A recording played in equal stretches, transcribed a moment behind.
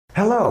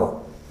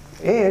Hello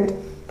and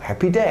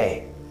happy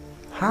day.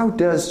 How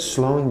does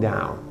slowing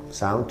down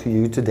sound to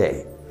you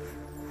today?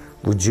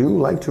 Would you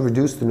like to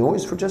reduce the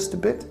noise for just a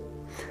bit?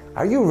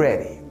 Are you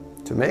ready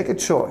to make a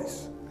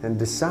choice and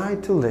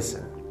decide to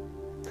listen?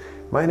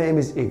 My name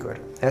is Igor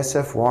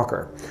S.F.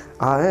 Walker.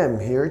 I am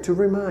here to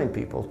remind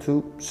people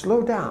to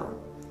slow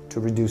down, to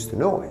reduce the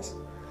noise,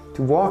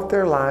 to walk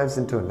their lives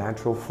into a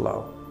natural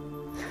flow.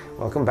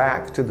 Welcome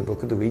back to the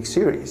Book of the Week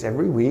series.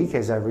 Every week,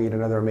 as I read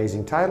another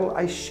amazing title,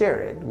 I share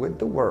it with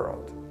the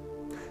world.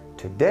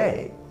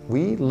 Today,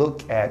 we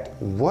look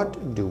at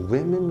What Do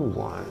Women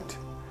Want?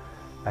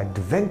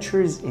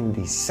 Adventures in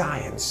the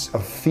Science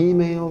of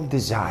Female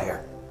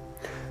Desire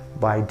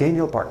by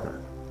Daniel Partner.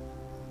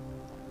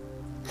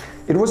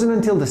 It wasn't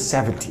until the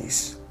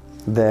 70s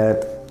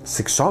that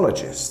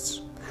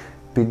sexologists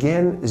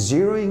began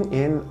zeroing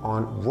in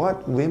on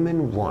what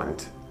women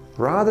want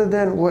rather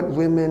than what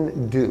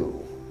women do.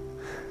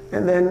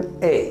 And then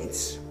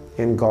AIDS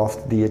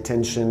engulfed the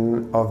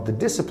attention of the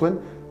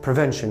discipline.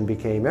 Prevention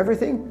became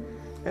everything.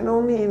 And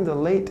only in the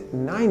late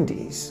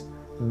 90s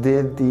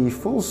did the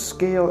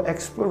full-scale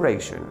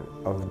exploration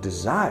of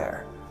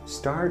desire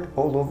start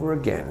all over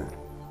again.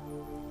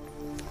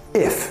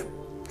 If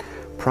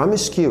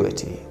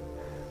promiscuity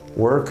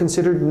were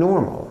considered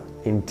normal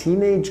in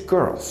teenage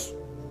girls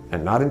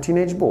and not in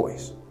teenage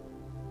boys,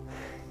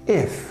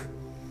 if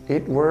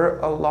it were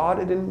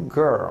allotted in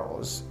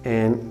girls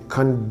and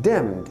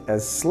condemned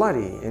as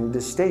slutty and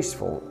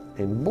distasteful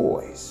in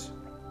boys,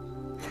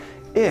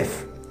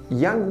 if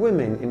young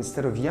women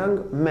instead of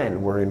young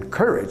men were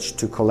encouraged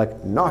to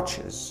collect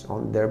notches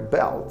on their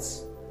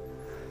belts,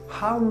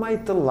 how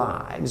might the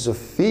lives of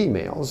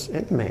females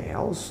and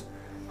males,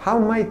 how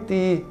might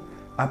the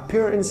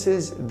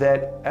appearances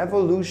that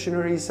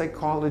evolutionary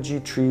psychology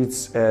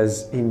treats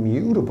as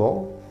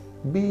immutable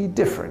be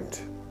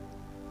different?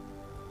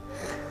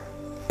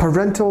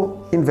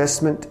 Parental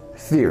investment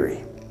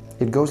theory.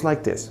 It goes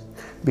like this.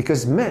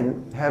 Because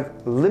men have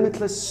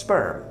limitless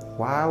sperm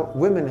while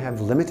women have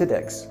limited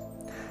eggs.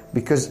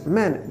 Because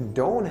men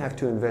don't have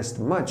to invest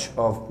much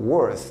of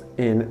worth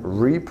in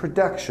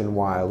reproduction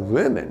while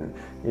women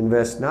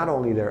invest not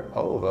only their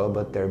ova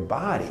but their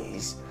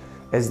bodies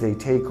as they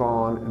take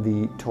on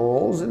the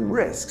tolls and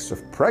risks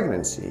of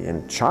pregnancy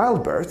and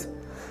childbirth.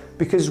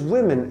 Because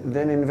women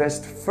then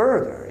invest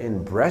further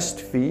in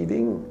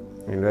breastfeeding,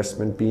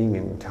 investment being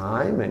in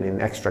time and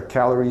in extra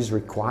calories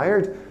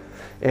required.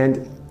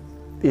 And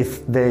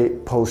if they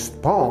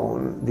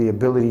postpone the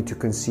ability to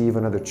conceive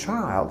another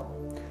child,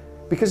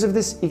 because of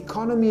this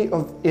economy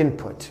of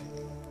input,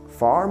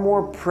 far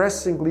more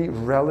pressingly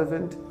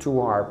relevant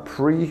to our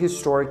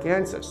prehistoric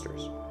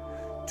ancestors,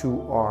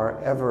 to our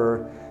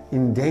ever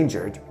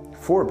endangered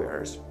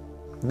forebears,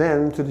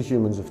 than to the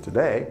humans of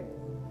today,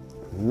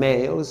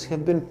 males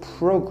have been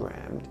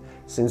programmed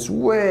since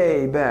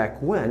way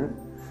back when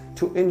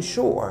to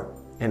ensure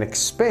and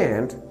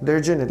expand their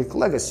genetic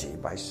legacy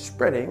by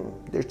spreading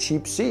their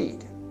cheap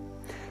seed,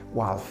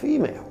 while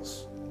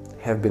females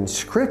have been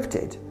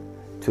scripted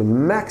to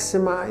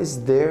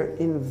maximize their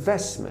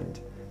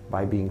investment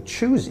by being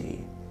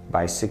choosy,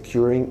 by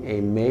securing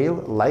a male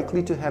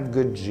likely to have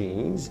good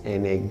genes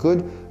and a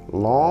good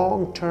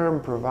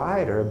long-term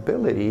provider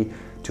ability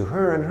to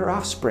her and her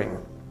offspring.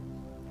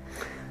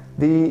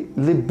 The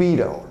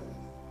libido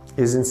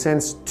is in a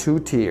sense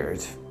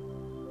two-tiered.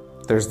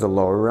 There's the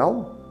lower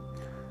realm,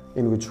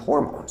 in which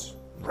hormones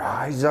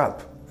rise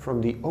up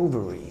from the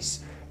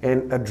ovaries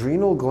and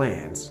adrenal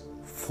glands,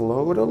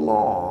 float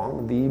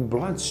along the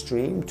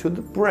bloodstream to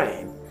the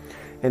brain,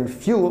 and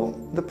fuel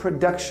the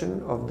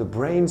production of the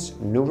brain's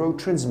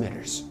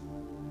neurotransmitters.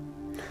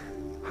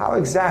 How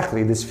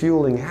exactly this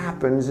fueling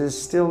happens is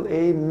still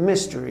a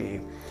mystery.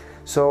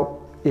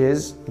 So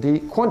is the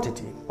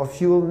quantity of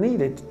fuel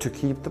needed to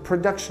keep the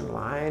production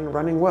line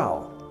running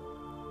well.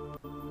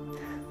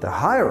 The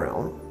higher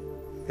realm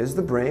is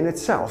the brain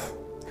itself,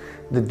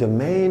 the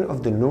domain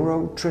of the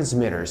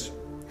neurotransmitters.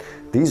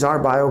 These are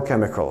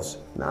biochemicals,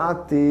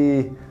 not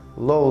the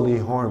lowly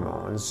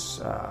hormones,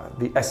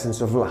 the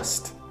essence of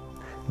lust.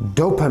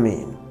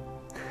 Dopamine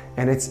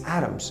and its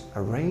atoms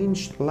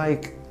arranged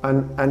like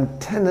an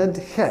antennaed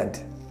head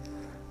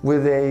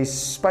with a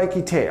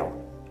spiky tail,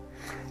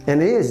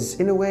 and is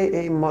in a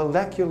way a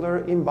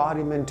molecular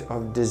embodiment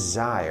of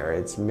desire,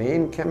 its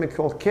main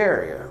chemical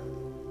carrier.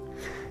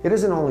 It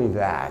isn't only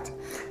that,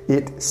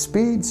 it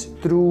speeds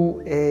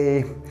through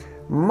a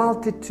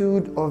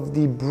multitude of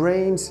the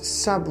brain's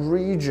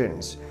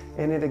subregions,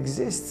 and it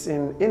exists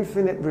in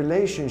infinite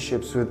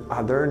relationships with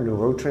other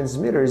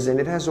neurotransmitters, and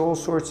it has all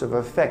sorts of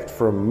effect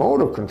from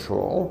motor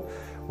control,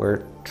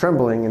 where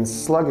trembling and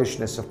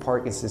sluggishness of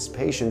Parkinson's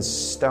patients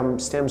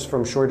stems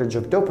from shortage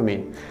of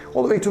dopamine,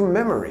 all the way to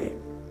memory.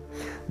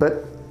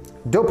 But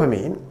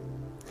dopamine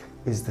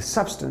is the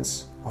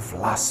substance of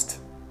lust.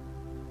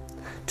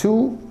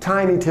 Two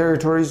tiny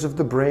territories of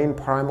the brain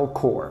primal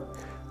core,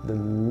 the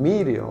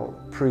medial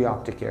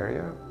preoptic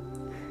area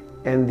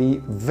and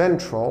the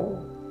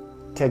ventral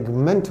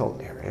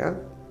tegmental area,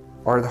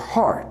 are the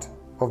heart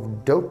of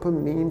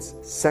dopamine's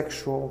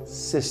sexual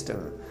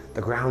system.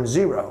 the ground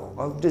zero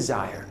of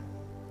desire.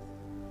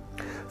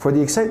 For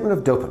the excitement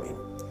of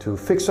dopamine to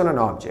fix on an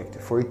object,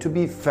 for it to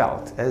be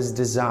felt as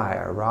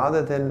desire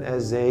rather than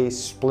as a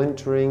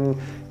splintering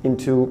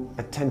into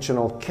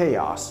attentional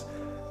chaos,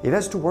 it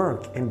has to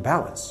work in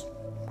balance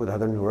with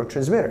other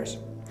neurotransmitters.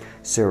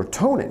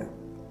 Serotonin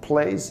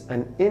plays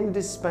an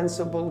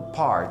indispensable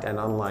part, and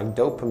unlike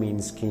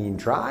dopamine's keen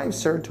drive,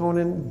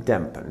 serotonin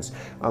dampens.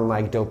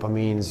 Unlike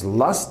dopamine's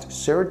lust,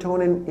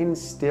 serotonin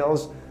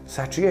instills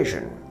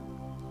satiation.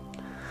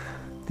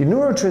 The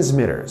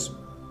neurotransmitters,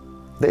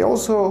 they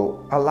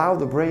also allow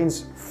the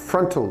brain's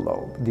frontal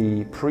lobe,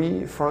 the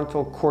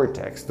prefrontal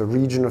cortex, the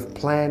region of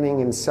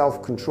planning and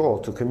self-control,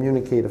 to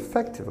communicate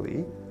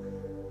effectively,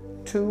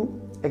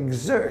 to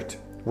exert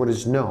what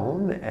is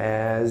known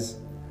as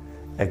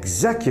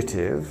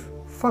executive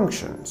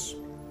functions.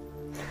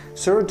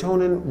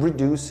 Serotonin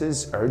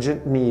reduces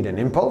urgent need and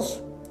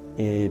impulse.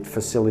 It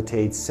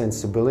facilitates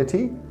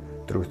sensibility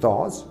through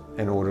thoughts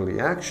and orderly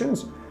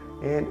actions.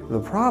 And the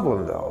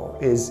problem, though,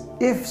 is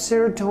if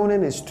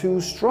serotonin is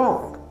too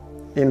strong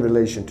in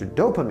relation to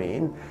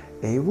dopamine,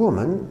 a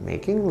woman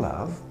making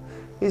love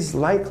is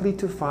likely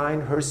to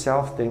find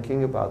herself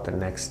thinking about the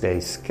next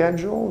day's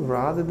schedule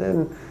rather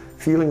than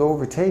feeling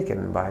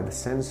overtaken by the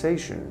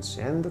sensations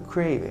and the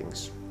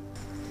cravings.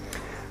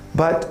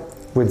 But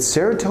with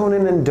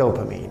serotonin and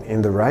dopamine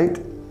in the right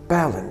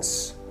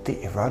balance,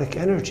 the erotic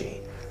energy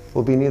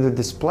will be neither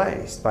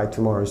displaced by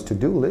tomorrow's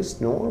to-do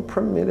list nor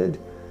permitted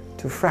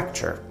to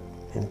fracture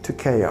into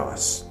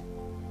chaos.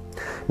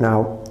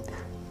 Now,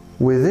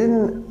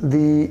 within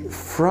the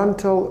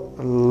frontal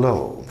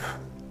lobe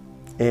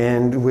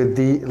and with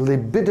the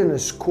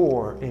libidinous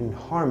core in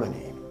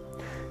harmony,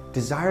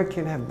 desire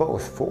can have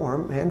both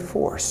form and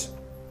force.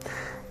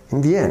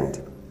 In the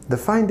end, the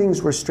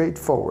findings were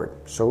straightforward: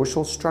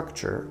 social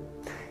structure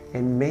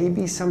and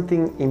maybe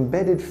something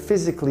embedded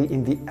physically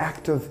in the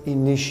act of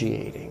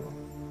initiating.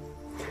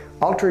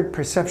 Altered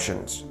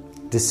perceptions,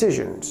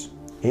 decisions,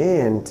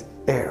 and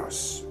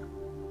eros.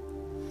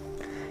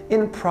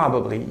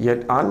 Improbably,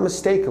 yet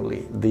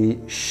unmistakably, the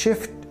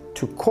shift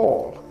to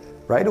call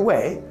right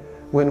away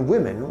when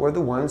women were the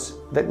ones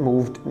that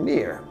moved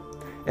near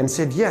and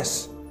said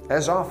yes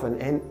as often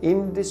and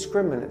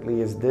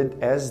indiscriminately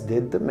as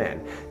did the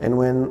men. And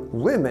when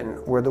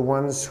women were the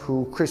ones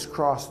who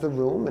crisscrossed the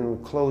room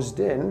and closed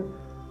in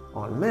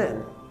on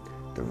men,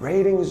 the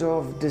ratings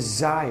of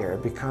desire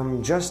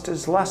become just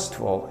as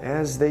lustful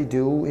as they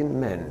do in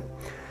men.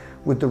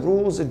 With the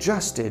rules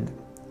adjusted,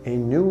 a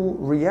new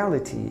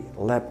reality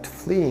leapt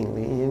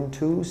fleeingly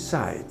into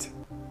sight.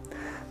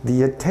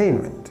 The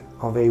attainment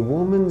of a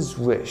woman's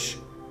wish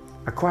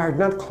acquired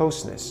not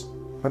closeness,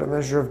 but a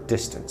measure of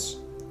distance.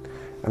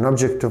 An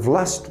object of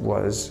lust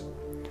was,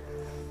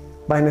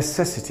 by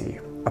necessity,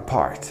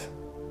 apart.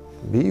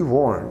 Be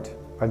warned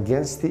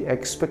against the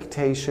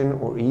expectation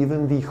or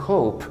even the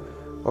hope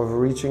of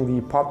reaching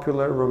the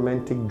popular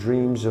romantic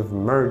dreams of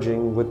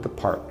merging with the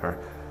partner,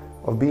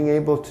 of being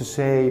able to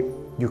say,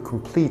 "You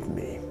complete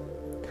me."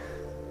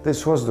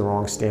 This was the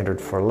wrong standard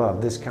for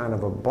love. This kind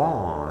of a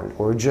bond,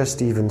 or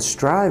just even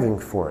striving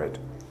for it,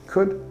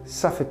 could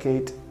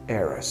suffocate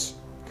eros.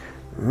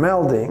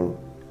 Melding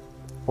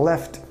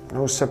left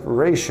no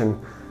separation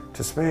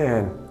to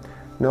span,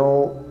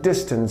 no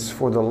distance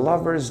for the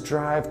lover's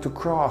drive to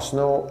cross,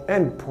 no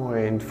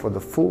endpoint for the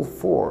full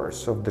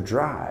force of the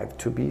drive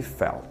to be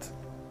felt.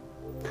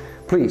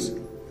 Please,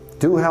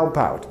 do help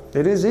out.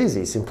 It is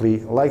easy. Simply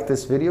like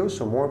this video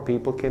so more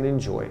people can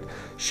enjoy it.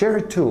 Share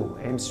it too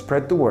and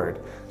spread the word.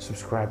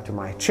 Subscribe to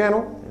my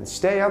channel and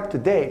stay up to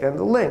date. And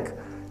the link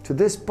to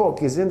this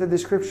book is in the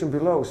description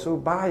below, so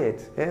buy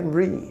it and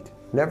read.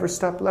 Never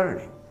stop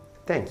learning.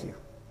 Thank you.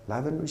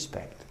 Love and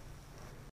respect.